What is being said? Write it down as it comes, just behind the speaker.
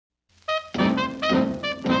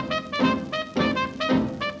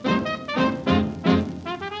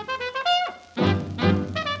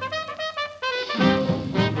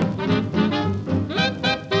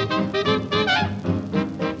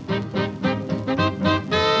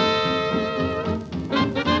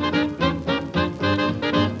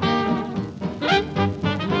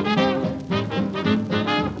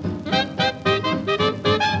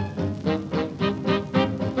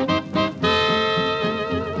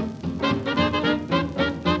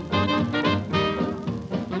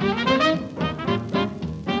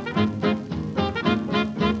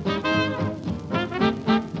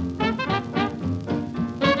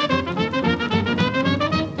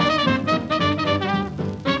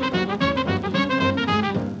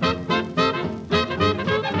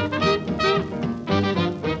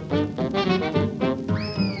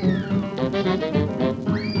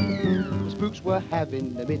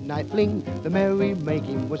having the midnight fling. The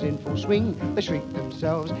merry-making was in full swing. They shrieked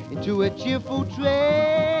themselves into a cheerful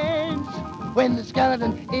trance when the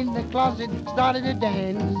skeleton in the closet started to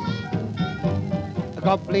dance. A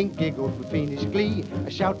goblin giggled with fiendish glee.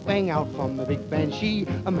 A shout rang out from the big banshee.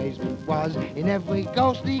 Amazement was in every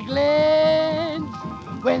ghostly glance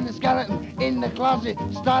when the skeleton in the closet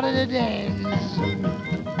started to dance.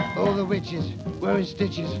 All the witches were in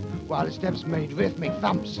stitches while the steps made rhythmic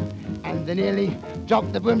thumps, and they nearly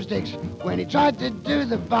dropped the broomsticks when he tried to do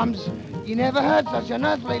the bumps. You never heard such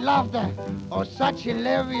unearthly laughter or such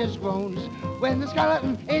hilarious groans when the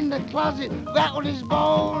skeleton in the closet rattled his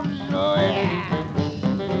bones. Oh yeah!